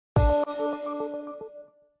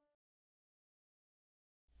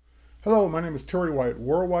Hello, my name is Terry White,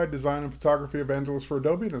 Worldwide Design and Photography Evangelist for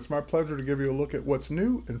Adobe, and it's my pleasure to give you a look at what's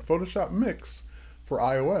new in Photoshop Mix for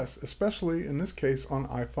iOS, especially in this case on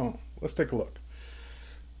iPhone. Let's take a look.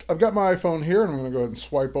 I've got my iPhone here, and I'm going to go ahead and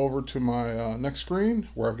swipe over to my next screen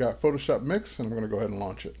where I've got Photoshop Mix, and I'm going to go ahead and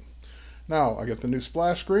launch it. Now, I get the new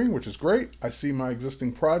splash screen, which is great. I see my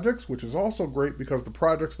existing projects, which is also great because the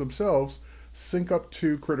projects themselves sync up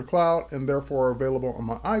to Creative Cloud and therefore are available on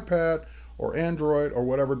my iPad or Android or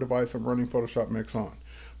whatever device I'm running Photoshop Mix on.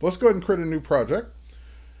 But let's go ahead and create a new project.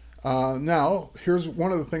 Now, here's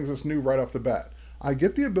one of the things that's new right off the bat. I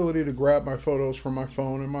get the ability to grab my photos from my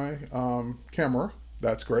phone and my camera.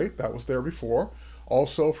 That's great. That was there before.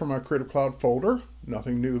 Also from my Creative Cloud folder,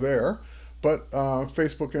 nothing new there. But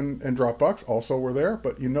Facebook and Dropbox also were there.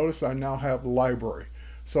 But you notice I now have library.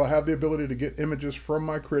 So I have the ability to get images from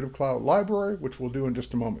my Creative Cloud library, which we'll do in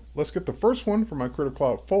just a moment. Let's get the first one from my Creative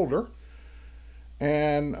Cloud folder.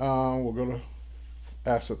 And we'll go to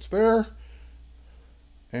assets there.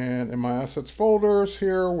 And in my assets folders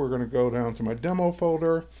here, we're going to go down to my demo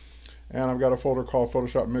folder. And I've got a folder called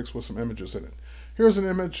Photoshop Mix with some images in it. Here's an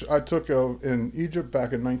image I took in Egypt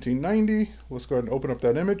back in 1990. Let's go ahead and open up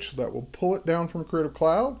that image. So that will pull it down from Creative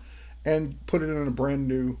Cloud and put it in a brand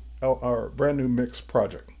new Mix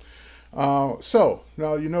project. So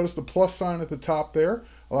now you notice the plus sign at the top there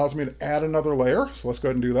allows me to add another layer. So let's go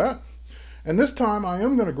ahead and do that. And this time I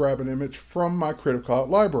am going to grab an image from my Creative Cloud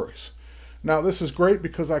libraries. Now this is great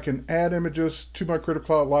because I can add images to my Creative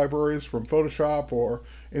Cloud libraries from Photoshop or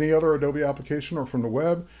any other Adobe application or from the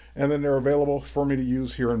web, and then they're available for me to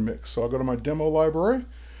use here in Mix. So I'll go to my demo library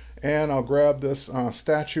and I'll grab this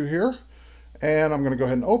statue here, and I'm going to go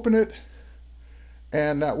ahead and open it,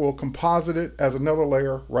 and that will composite it as another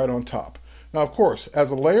layer right on top. Now of course, as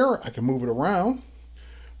a layer I can move it around,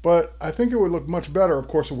 but I think it would look much better, of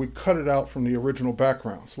course, if we cut it out from the original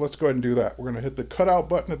background. So let's go ahead and do that. We're going to hit the cutout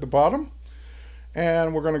button at the bottom,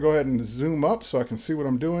 and we're going to go ahead and zoom up so I can see what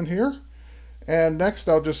I'm doing here. And next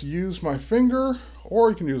I'll just use my finger, or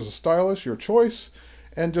you can use a stylus, your choice,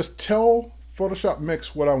 and just tell Photoshop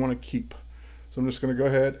Mix what I want to keep. So I'm just going to go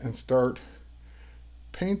ahead and start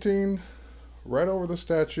painting right over the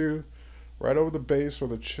statue, right over the base or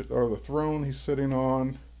the throne he's sitting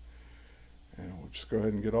on. And we'll just go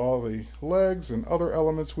ahead and get all the legs and other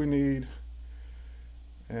elements we need.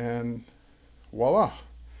 And voila.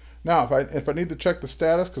 Now, if I need to check the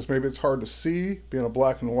status, because maybe it's hard to see being a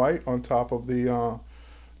black and white on top of the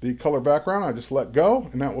color background, I just let go,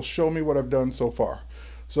 and that will show me what I've done so far.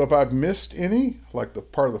 So if I've missed any, like the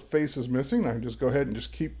part of the face is missing, I can just go ahead and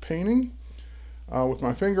just keep painting with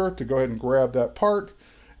my finger to go ahead and grab that part.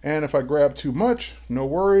 And if I grab too much, no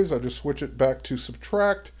worries, I just switch it back to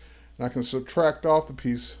subtract, and I can subtract off the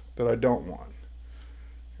piece that I don't want.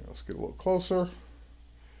 Here, let's get a little closer.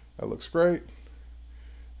 That looks great.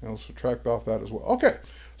 And I'll subtract off that as well. Okay,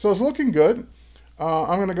 so it's looking good.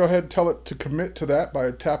 I'm going to go ahead and tell it to commit to that by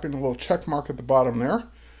tapping a little check mark at the bottom there.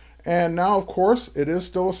 And now, of course, it is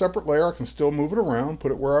still a separate layer. I can still move it around,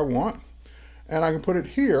 put it where I want. And I can put it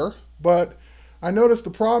here, but I noticed the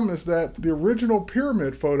problem is that the original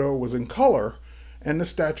pyramid photo was in color, and the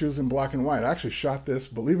statue is in black and white. I actually shot this,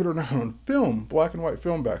 believe it or not, on film, black and white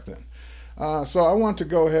film back then. So I want to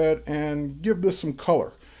go ahead and give this some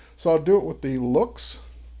color. So I'll do it with the looks.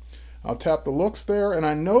 I'll tap the looks there, and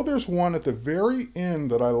I know there's one at the very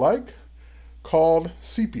end that I like called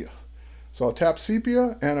sepia. So I'll tap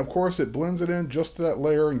sepia, and of course it blends it in just to that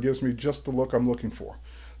layer and gives me just the look I'm looking for.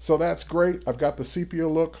 So that's great. I've got the sepia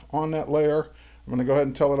look on that layer. I'm going to go ahead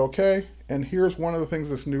and tell it okay. And here's one of the things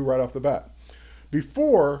that's new right off the bat.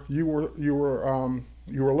 Before, you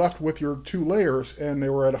were left with your two layers, and they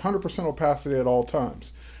were at 100% opacity at all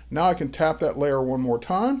times. Now I can tap that layer one more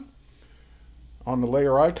time on the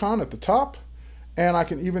layer icon at the top, and I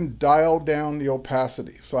can even dial down the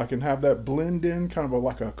opacity. So I can have that blend in kind of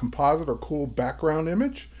like a composite or cool background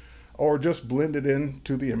image, or just blend it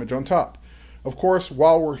into the image on top. Of course,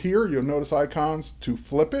 while we're here, you'll notice icons to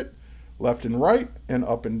flip it left and right and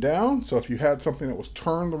up and down. So if you had something that was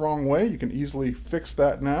turned the wrong way, you can easily fix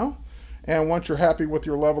that now. And once you're happy with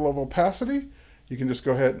your level of opacity, you can just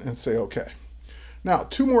go ahead and say okay. Now,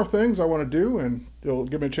 two more things I want to do, and it'll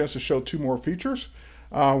give me a chance to show two more features.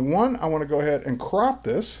 One, I want to go ahead and crop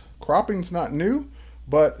this. Cropping's not new,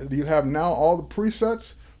 but you have now all the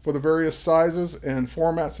presets for the various sizes and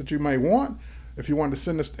formats that you may want. If you want to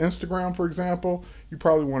send this to Instagram, for example, you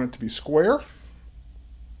probably want it to be square.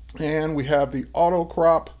 And we have the auto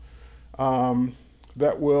crop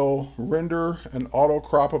that will render an auto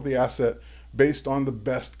crop of the asset based on the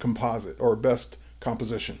best composite or best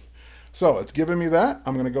composition. So it's giving me that.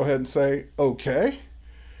 I'm going to go ahead and say okay.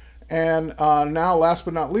 And now, last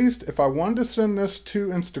but not least, if I wanted to send this to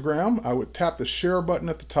Instagram, I would tap the share button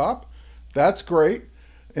at the top. That's great.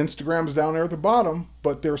 Instagram's down there at the bottom,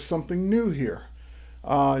 but there's something new here.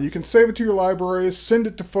 You can save it to your libraries, send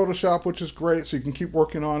it to Photoshop, which is great, so you can keep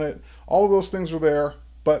working on it. All of those things are there,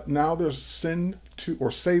 but now there's send to or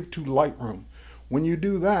save to Lightroom. When you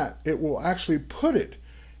do that, it will actually put it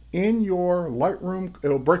in your Lightroom.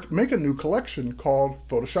 It'll make a new collection called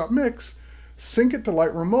Photoshop Mix, sync it to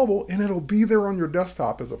Lightroom Mobile, and it'll be there on your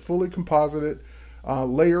desktop as a fully composited,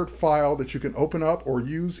 layered file that you can open up or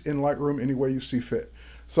use in Lightroom any way you see fit.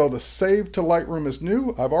 So the save to Lightroom is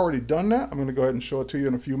new. I've already done that. I'm going to go ahead and show it to you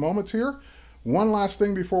in a few moments here. One last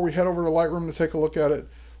thing before we head over to Lightroom to take a look at it.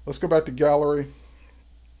 Let's go back to Gallery.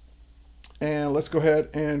 And let's go ahead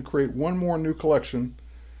and create one more new collection,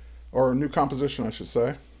 or a new composition, I should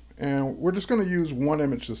say. And we're just going to use one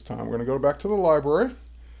image this time. We're going to go back to the library.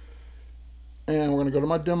 And we're going to go to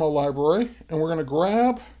my demo library, and we're going to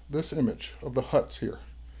grab this image of the huts here.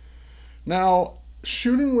 Now,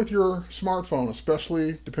 shooting with your smartphone,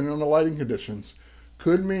 especially depending on the lighting conditions,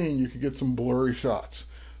 could mean you could get some blurry shots.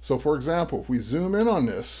 So for example, if we zoom in on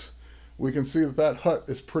this, we can see that that hut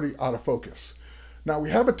is pretty out of focus. Now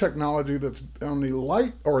we have a technology that's on the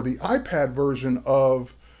the iPad version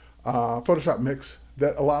of Photoshop Mix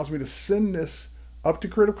that allows me to send this up to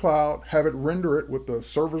Creative Cloud, have it render it with the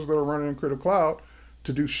servers that are running in Creative Cloud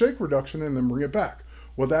to do shake reduction and then bring it back.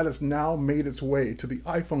 Well, that has now made its way to the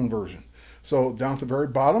iPhone version. So down at the very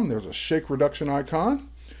bottom, there's a shake reduction icon.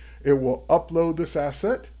 It will upload this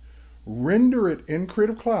asset, render it in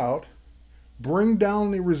Creative Cloud, bring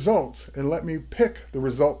down the results, and let me pick the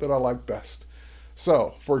result that I like best.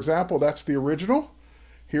 So, for example, that's the original.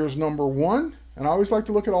 Here's number 1, and I always like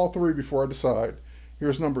to look at all 3 before I decide.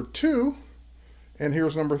 Here's number 2, and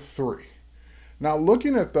here's number 3. Now,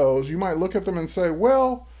 looking at those, you might look at them and say,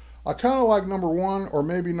 well, I kind of like number 1 or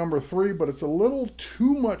maybe number 3, but it's a little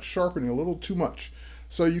too much sharpening, a little too much.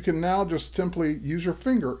 So you can now just simply use your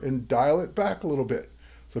finger and dial it back a little bit.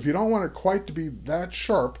 So if you don't want it quite to be that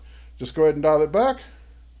sharp, just go ahead and dial it back,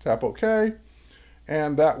 tap OK,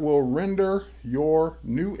 and that will render your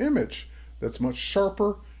new image that's much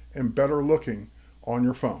sharper and better looking on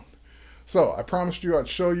your phone. So I promised you I'd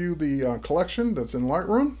show you the collection that's in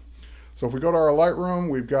Lightroom. So if we go to our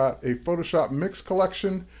Lightroom, we've got a Photoshop Mix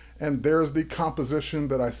collection, and there's the composition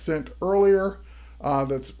that I sent earlier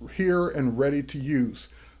that's here and ready to use.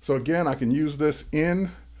 So again, I can use this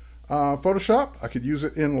in Photoshop. I could use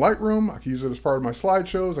it in Lightroom. I could use it as part of my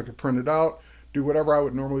slideshows. I could print it out, do whatever I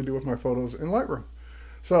would normally do with my photos in Lightroom.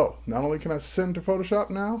 So not only can I send to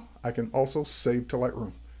Photoshop now, I can also save to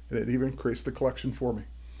Lightroom. And it even creates the collection for me.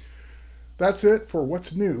 That's it for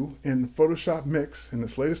what's new in Photoshop Mix in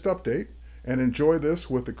this latest update, and enjoy this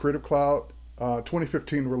with the Creative Cloud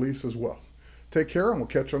 2015 release as well. Take care, and we'll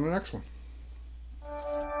catch you on the next one.